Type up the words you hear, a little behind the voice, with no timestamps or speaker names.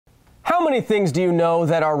How many things do you know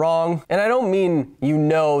that are wrong? And I don't mean you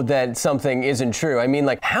know that something isn't true. I mean,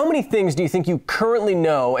 like, how many things do you think you currently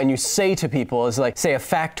know and you say to people as, like, say, a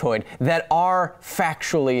factoid that are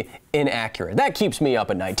factually inaccurate? That keeps me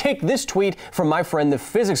up at night. Take this tweet from my friend the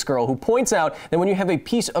physics girl, who points out that when you have a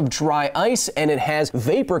piece of dry ice and it has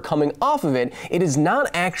vapor coming off of it, it is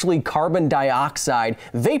not actually carbon dioxide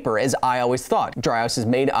vapor, as I always thought. Dry ice is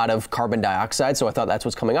made out of carbon dioxide, so I thought that's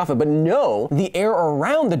what's coming off it. But no, the air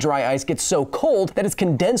around the dry ice gets so cold that it's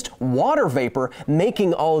condensed water vapor,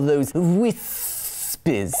 making all of those wisps.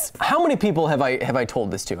 How many people have I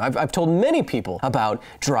told this to? I've told many people about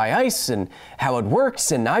dry ice and how it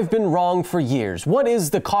works, and I've been wrong for years. What is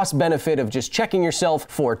the cost benefit of just checking yourself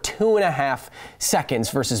for 2.5 seconds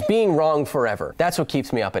versus being wrong forever? That's what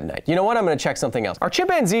keeps me up at night. You know what? I'm gonna check something else. Are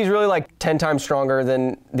chimpanzees really like 10 times stronger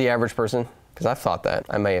than the average person? Because I've thought that.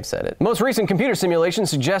 I may have said it. Most recent computer simulations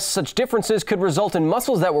suggest such differences could result in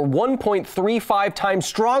muscles that were 1.35 times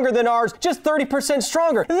stronger than ours, just 30%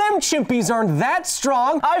 stronger. Them chimpies aren't that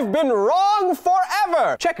strong. I've been wrong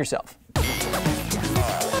forever. Check yourself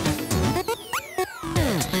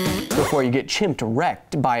before you get chimped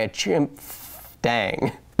wrecked by a chimp.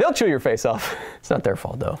 Dang. They'll chew your face off. It's not their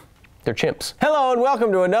fault though. They're chimps. Hello and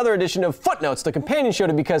welcome to another edition of Footnotes, the companion show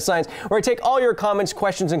to Because Science, where I take all your comments,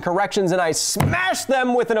 questions, and corrections and I smash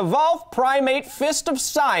them with an evolved primate fist of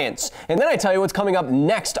science. And then I tell you what's coming up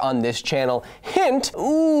next on this channel. Hint,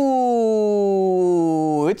 ooh,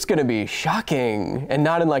 it's gonna be shocking. And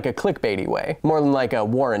not in like a clickbaity way, more than like a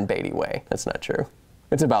Warren Beatty way. That's not true.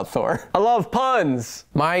 It's about Thor. I love puns.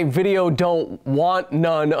 My video don't want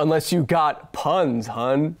none unless you got puns,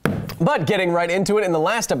 hun. But getting right into it, in the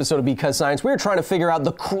last episode of Because Science, we were trying to figure out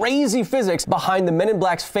the crazy physics behind the Men in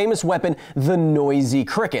Black's famous weapon, the noisy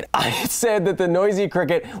cricket. I said that the noisy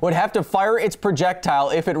cricket would have to fire its projectile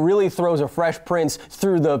if it really throws a Fresh Prince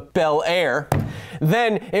through the Bel Air.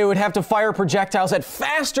 Then it would have to fire projectiles at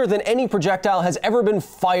faster than any projectile has ever been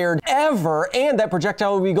fired ever, and that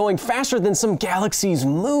projectile would be going faster than some galaxies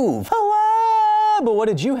move. Hello? But what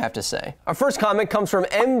did you have to say? Our first comment comes from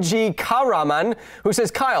MG Karaman, who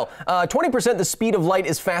says, Kyle, 20% the speed of light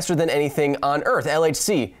is faster than anything on Earth.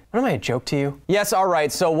 LHC. What, am I a joke to you? Yes, all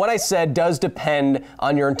right, so what I said does depend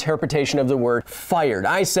on your interpretation of the word fired.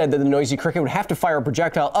 I said that the noisy cricket would have to fire a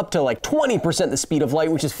projectile up to like 20% the speed of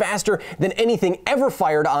light, which is faster than anything ever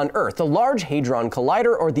fired on Earth. The Large Hadron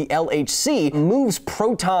Collider, or the LHC, moves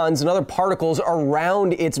protons and other particles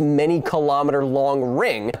around its many kilometer long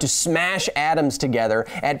ring to smash atoms together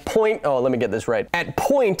at let me get this right, at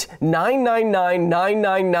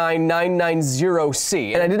 0.999999990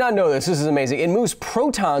 C. And I did not know this is amazing. It moves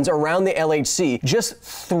protons around the LHC just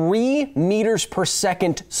 3 meters per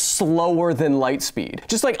second slower than light speed.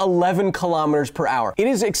 Just like 11 kilometers per hour. It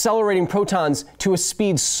is accelerating protons to a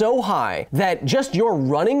speed so high that just your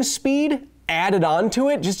running speed added onto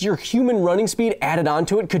it, just your human running speed added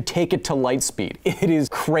onto it, could take it to light speed. It is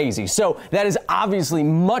crazy. So that is obviously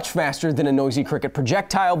much faster than a noisy cricket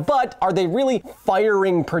projectile, but are they really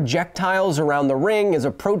firing projectiles around the ring? Is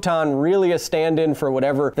a proton really a stand-in for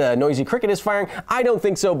whatever the noisy cricket is firing? I don't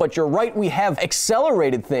think so, but you're right, we have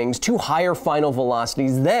accelerated things to higher final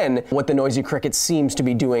velocities than what the noisy cricket seems to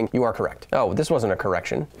be doing. You are correct. Oh, this wasn't a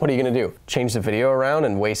correction. What are you gonna do? Change the video around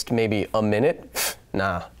and waste maybe a minute?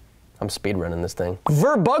 Nah. I'm speedrunning this thing.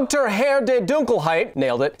 Verbugter Herr de Dunkelheit,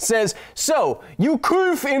 nailed it, says, so, you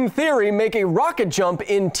could, in theory, make a rocket jump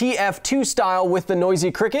in TF2 style with the noisy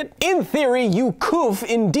cricket? In theory, you could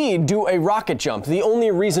indeed do a rocket jump. The only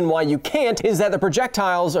reason why you can't is that the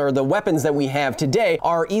projectiles, or the weapons that we have today,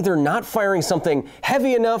 are either not firing something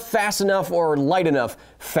heavy enough, fast enough, or light enough,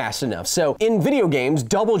 fast enough. So, in video games,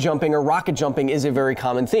 double jumping or rocket jumping is a very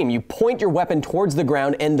common theme. You point your weapon towards the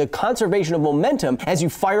ground, and the conservation of momentum as you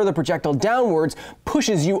fire the projectile downwards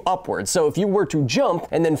pushes you upwards. So if you were to jump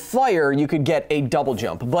and then fire, you could get a double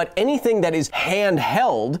jump. But anything that is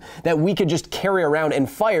handheld that we could just carry around and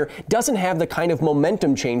fire doesn't have the kind of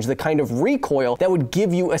momentum change, the kind of recoil that would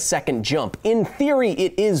give you a second jump. In theory,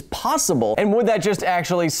 it is possible. And would that just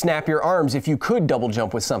actually snap your arms if you could double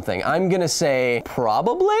jump with something? I'm gonna say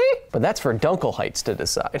probably, but that's for Dunkelheits to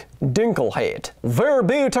decide. Dunkelheit.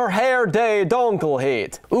 Verbuter Herr de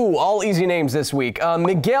Dunkelheit. Ooh, all easy names this week.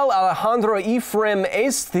 Miguel Alejandro Ephraim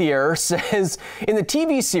Astier says, in the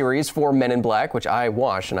TV series for Men in Black, which I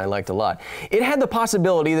watched and I liked a lot, it had the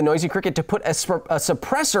possibility, the Noisy Cricket, to put a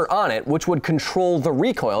suppressor on it, which would control the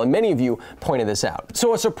recoil, and many of you pointed this out.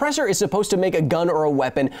 So a suppressor is supposed to make a gun or a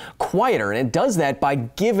weapon quieter, and it does that by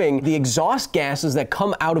giving the exhaust gases that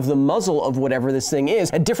come out of the muzzle of whatever this thing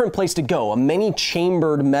is a different place to go, a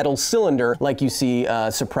many-chambered metal cylinder like you see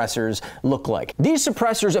suppressors look like. These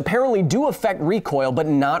suppressors apparently do affect recoil, but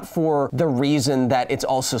not for the reason that it's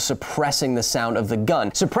also suppressing the sound of the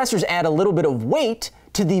gun. Suppressors add a little bit of weight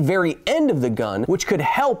to the very end of the gun, which could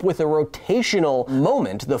help with the rotational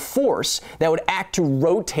moment, the force that would act to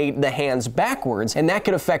rotate the hands backwards, and that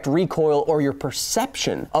could affect recoil or your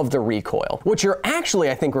perception of the recoil. What you're actually,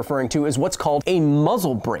 I think, referring to is what's called a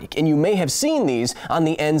muzzle brake, and you may have seen these on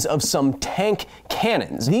the ends of some tank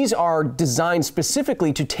cannons. These are designed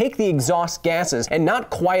specifically to take the exhaust gases and not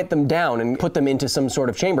quiet them down and put them into some sort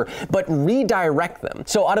of chamber, but redirect them.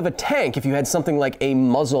 So out of a tank, if you had something like a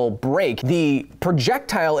muzzle brake, the projectile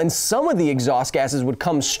and some of the exhaust gases would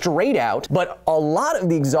come straight out, but a lot of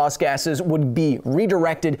the exhaust gases would be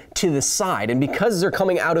redirected to the side. And because they're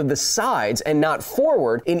coming out of the sides and not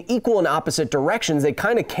forward in equal and opposite directions, they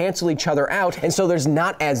kind of cancel each other out. And so there's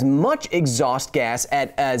not as much exhaust gas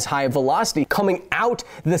at as high velocity coming out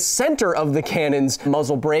the center of the cannon's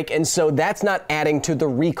muzzle brake. And so that's not adding to the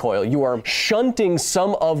recoil. You are shunting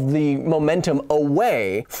some of the momentum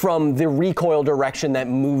away from the recoil direction that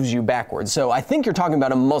moves you backwards. So I think you're talking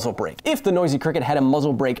about a muzzle brake. If the Noisy Cricket had a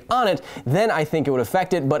muzzle brake on it, then I think it would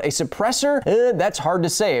affect it, but a suppressor, that's hard to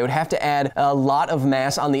say. It would have to add a lot of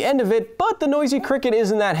mass on the end of it, but the Noisy Cricket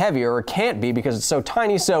isn't that heavy, or it can't be because it's so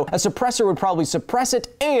tiny, so a suppressor would probably suppress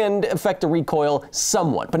it and affect the recoil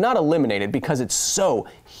somewhat, but not eliminate it because it's so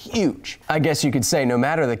huge. I guess you could say no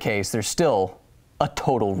matter the case, there's still a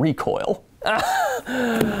total recoil.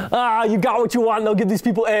 You got what you want, now give these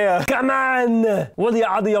people air. Come on! What, are you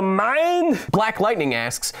out of your mind? Black Lightning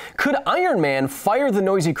asks, could Iron Man fire the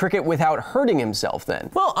Noisy Cricket without hurting himself then?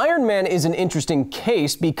 Well, Iron Man is an interesting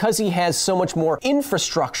case because he has so much more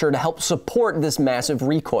infrastructure to help support this massive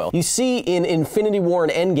recoil. You see in Infinity War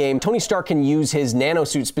and Endgame, Tony Stark can use his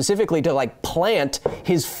nanosuit specifically to like plant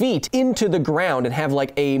his feet into the ground and have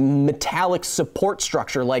like a metallic support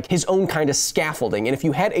structure, like his own kind of scaffolding. And if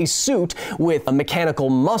you had a suit with mechanical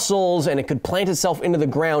muscles and it could plant itself into the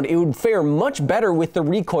ground, it would fare much better with the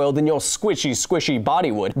recoil than your squishy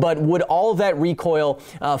body would. But would all that recoil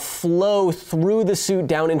flow through the suit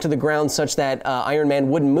down into the ground such that Iron Man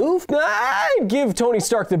wouldn't move? I'd give Tony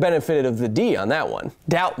Stark the benefit of the D on that one.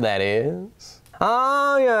 Doubt that is.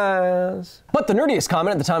 Ah, yes. But the nerdiest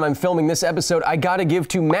comment at the time I'm filming this episode, I gotta give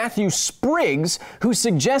to Matthew Spriggs, who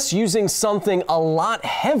suggests using something a lot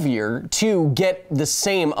heavier to get the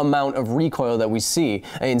same amount of recoil that we see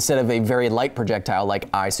instead of a very light projectile like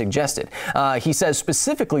I suggested. He says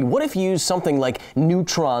specifically, what if you use something like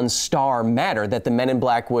neutron star matter that the Men in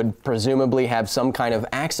Black would presumably have some kind of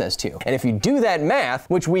access to? And if you do that math,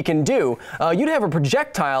 which we can do, you'd have a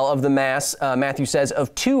projectile of the mass, Matthew says,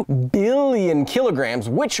 of 2 billion kilograms,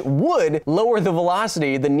 which would lower the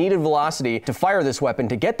velocity, the needed velocity to fire this weapon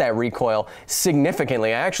to get that recoil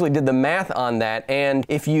significantly. I actually did the math on that, and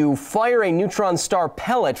if you fire a neutron star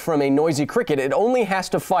pellet from a Noisy Cricket, it only has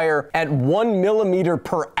to fire at 1 millimeter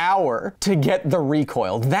per hour to get the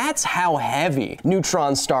recoil. That's how heavy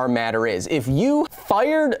neutron star matter is. If you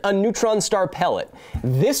fired a neutron star pellet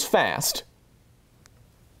this fast,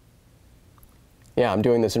 yeah, I'm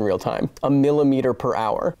doing this in real time. 1 millimeter per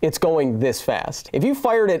hour. It's going this fast. If you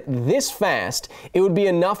fired it this fast, it would be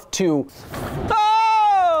enough to...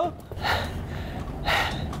 Oh!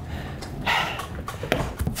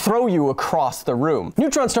 throw you across the room.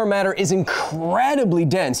 Neutron star matter is incredibly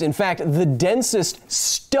dense. In fact, the densest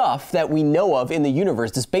stuff that we know of in the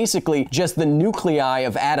universe is basically just the nuclei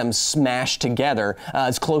of atoms smashed together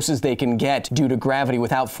as close as they can get due to gravity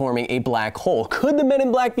without forming a black hole. Could the Men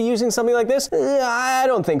in Black be using something like this? I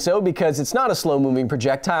don't think so, because it's not a slow-moving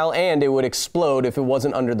projectile and it would explode if it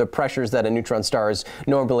wasn't under the pressures that a neutron star is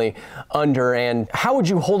normally under. And how would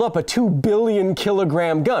you hold up a 2 billion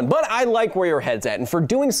kilogram gun? But I like where your head's at, and for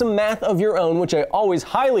doing some math of your own, which I always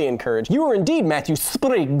highly encourage, you are indeed, Matthew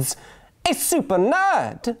Spriggs, a super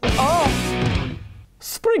nerd. Oh,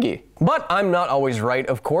 Spriggy. But I'm not always right,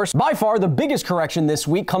 of course. By far, the biggest correction this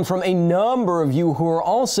week comes from a number of you who are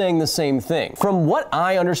all saying the same thing. From what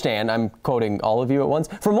I understand, I'm quoting all of you at once,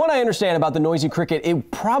 from what I understand about the noisy cricket, it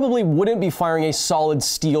probably wouldn't be firing a solid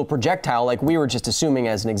steel projectile like we were just assuming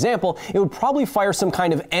as an example. It would probably fire some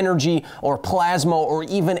kind of energy or plasma or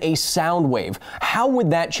even a sound wave. How would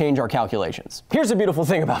that change our calculations? Here's the beautiful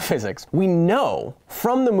thing about physics. We know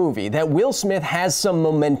from the movie that Will Smith has some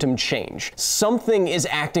momentum change. Something is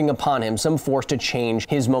acting upon him, some force to change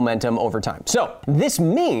his momentum over time. So this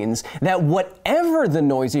means that whatever the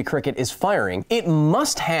noisy cricket is firing, it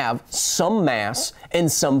must have some mass and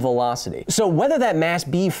some velocity. So whether that mass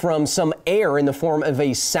be from some air in the form of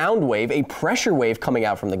a sound wave, a pressure wave coming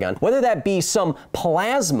out from the gun, whether that be some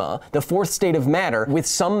plasma, the fourth state of matter, with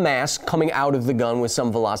some mass coming out of the gun with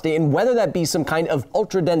some velocity, and whether that be some kind of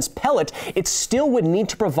ultra-dense pellet, it still would need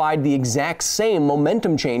to provide the exact same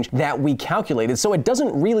momentum change that we calculated. So it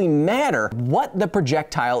doesn't really matter what the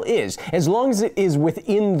projectile is, as long as it is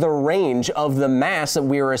within the range of the mass that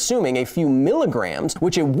we are assuming, a few milligrams,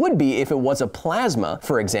 which it would be if it was a plasma,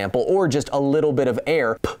 for example, or just a little bit of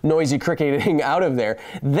air, noisy cricketing out of there,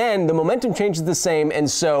 then the momentum change is the same, and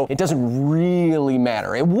so it doesn't really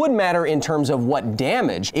matter. It would matter in terms of what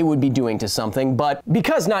damage it would be doing to something, but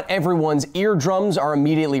because not everyone's eardrums are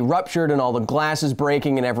immediately ruptured and all the glass is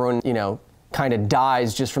breaking and everyone, kind of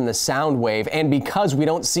dies just from the sound wave, and because we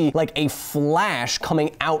don't see like a flash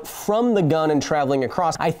coming out from the gun and traveling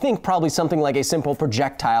across, I think probably something like a simple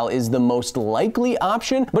projectile is the most likely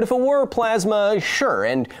option. But if it were plasma, sure,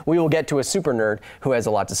 and we will get to a super nerd who has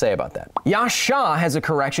a lot to say about that. Yash Shah has a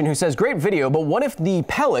correction who says, great video, but what if the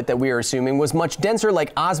pellet that we are assuming was much denser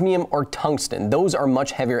like osmium or tungsten? Those are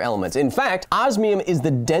much heavier elements. In fact, osmium is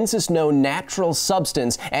the densest known natural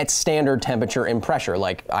substance at standard temperature and pressure.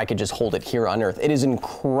 Like, I could just hold it here on Earth. It is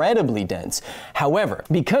incredibly dense. However,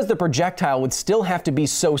 because the projectile would still have to be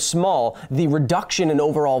so small, the reduction in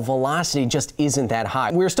overall velocity just isn't that high.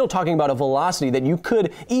 We're still talking about a velocity that you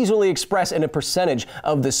could easily express in a percentage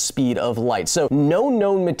of the speed of light. So no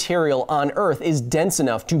known material on Earth is dense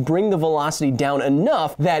enough to bring the velocity down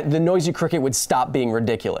enough that the noisy cricket would stop being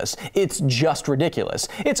ridiculous. It's just ridiculous.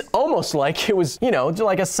 It's almost like it was,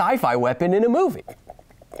 like a sci-fi weapon in a movie.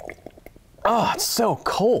 Oh, it's so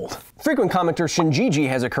cold. Frequent commenter Shinjiji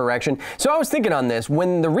has a correction. So I was thinking on this,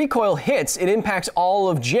 when the recoil hits, it impacts all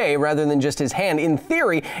of Jay rather than just his hand. In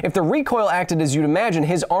theory, if the recoil acted as you'd imagine,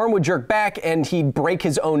 his arm would jerk back and he'd break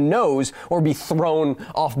his own nose or be thrown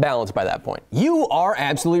off balance by that point. You are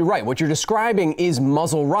absolutely right. What you're describing is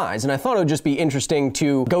muzzle rise, and I thought it would just be interesting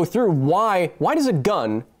to go through why does a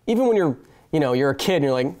gun, even when you're a kid and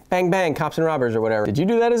you're like, bang, bang, cops and robbers or whatever. Did you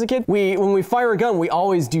do that as a kid? When we fire a gun, we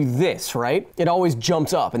always do this, right? It always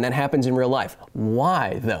jumps up, and that happens in real life.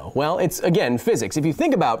 Why, though? Well, it's, again, physics. If you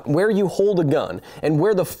think about where you hold a gun and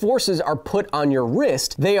where the forces are put on your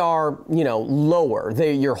wrist, they are, lower.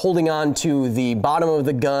 You're holding on to the bottom of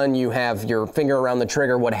the gun, you have your finger around the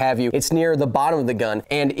trigger, what have you. It's near the bottom of the gun,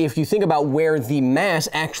 and if you think about where the mass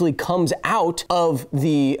actually comes out of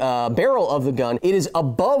the barrel of the gun, it is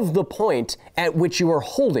above the point at which you are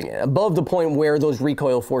holding it, above the point where those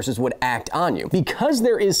recoil forces would act on you. Because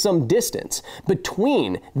there is some distance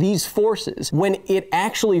between these forces, when it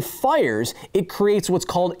actually fires, it creates what's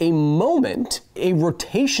called a moment, a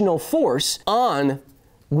rotational force on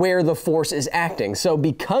where the force is acting. So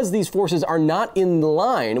because these forces are not in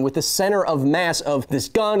line with the center of mass of this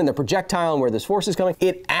gun and the projectile and where this force is coming,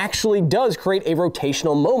 it actually does create a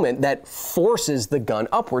rotational moment that forces the gun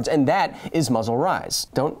upwards, and that is muzzle rise.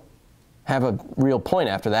 Don't have a real point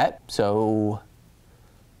after that, so...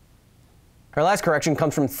 Our last correction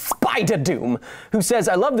comes from Spider Doom, who says,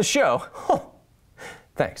 I love the show.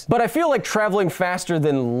 Thanks. But I feel like traveling faster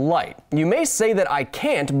than light. You may say that I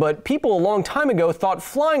can't, but people a long time ago thought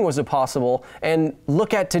flying was impossible, and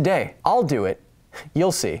look at today. I'll do it.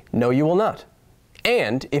 You'll see. No, you will not.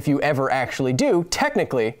 And if you ever actually do,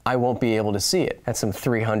 technically, I won't be able to see it. That's some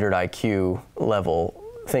 300 IQ level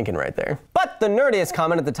thinking right there. But the nerdiest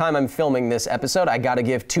comment at the time I'm filming this episode I gotta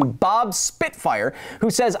give to Bob Spitfire, who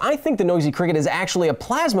says, I think the noisy cricket is actually a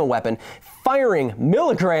plasma weapon firing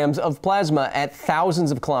milligrams of plasma at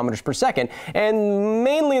thousands of kilometers per second. And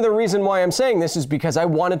mainly the reason why I'm saying this is because I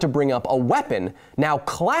wanted to bring up a weapon, now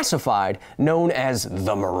classified, known as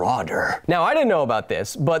the Marauder. Now, I didn't know about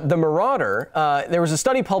this, but the Marauder, there was a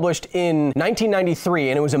study published in 1993,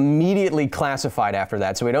 and it was immediately classified after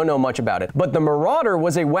that, so we don't know much about it. But the Marauder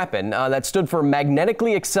was a weapon that stood for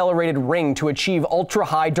magnetically accelerated ring to achieve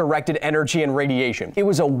ultra-high directed energy and radiation. It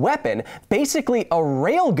was a weapon, basically a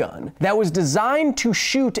railgun, that was designed to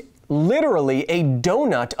shoot literally a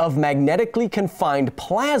donut of magnetically confined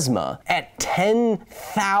plasma at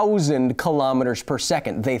 10,000 kilometers per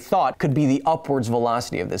second they thought could be the upwards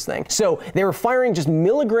velocity of this thing. So they were firing just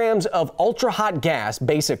milligrams of ultra hot gas,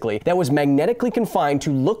 basically, that was magnetically confined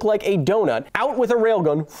to look like a donut out with a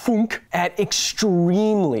railgun, thunk, at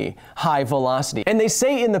extremely high velocity. And they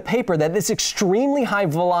say in the paper that this extremely high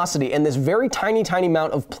velocity and this very tiny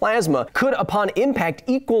amount of plasma could, upon impact,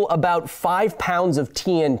 equal about 5 pounds of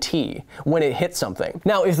TNT when it hit something.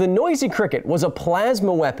 Now, if the Noisy Cricket was a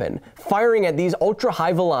plasma weapon firing at these ultra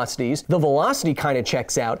high velocities, the velocity kind of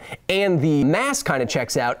checks out, and the mass kind of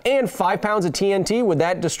checks out, and 5 pounds of TNT, would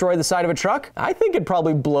that destroy the side of a truck? I think it'd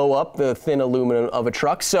probably blow up the thin aluminum of a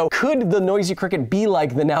truck. So could the Noisy Cricket be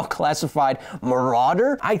like the now classified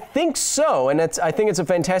Marauder? I think so, and I think it's a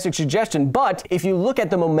fantastic suggestion, but if you look at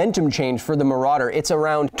the momentum change for the Marauder, it's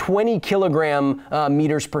around 20 kilogram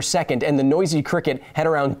meters per second, and the Noisy Cricket had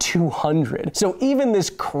around 200. So even this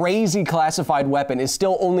crazy classified weapon is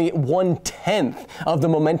still only 1/10 of the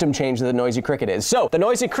momentum change that the Noisy Cricket is. So the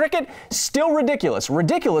Noisy Cricket, still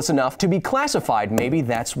ridiculous enough to be classified. Maybe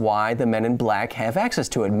that's why the Men in Black have access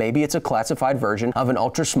to it. Maybe it's a classified version of an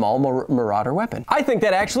ultra small Marauder weapon. I think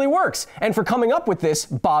that actually works. And for coming up with this,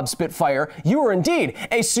 Bob Spitfire, you are indeed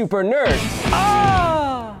a super nerd.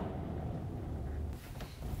 Ah!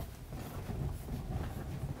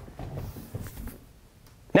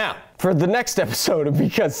 Now, for the next episode of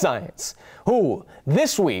Because Science.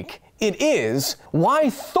 This week, it is why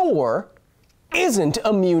Thor isn't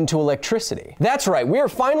immune to electricity. That's right, we are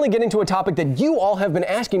finally getting to a topic that you all have been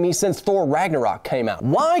asking me since Thor Ragnarok came out.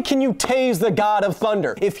 Why can you tase the god of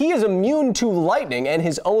thunder? If he is immune to lightning and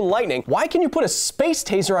his own lightning, why can you put a space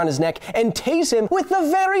taser on his neck and tase him with the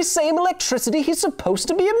very same electricity he's supposed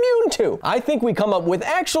to be immune to? I think we come up with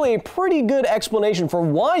actually a pretty good explanation for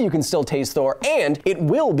why you can still tase Thor, and it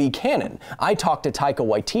will be canon. I talked to Taika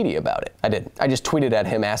Waititi about it. I did. I just tweeted at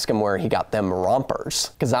him, asked him where he got them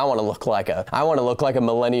rompers, because I want to look like a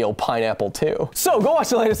millennial pineapple too. So go watch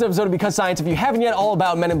the latest episode of Because Science if you haven't yet, all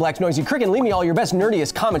about Men in Black's Noisy Cricket. Leave me all your best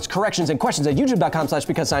nerdiest comments, corrections, and questions at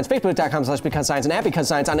youtube.com/BecauseScience, facebook.com/BecauseScience, and at Because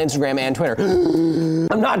Science on Instagram and Twitter.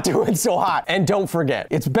 I'm not doing so hot. And don't forget,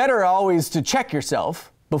 it's better always to check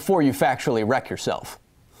yourself before you factually wreck yourself.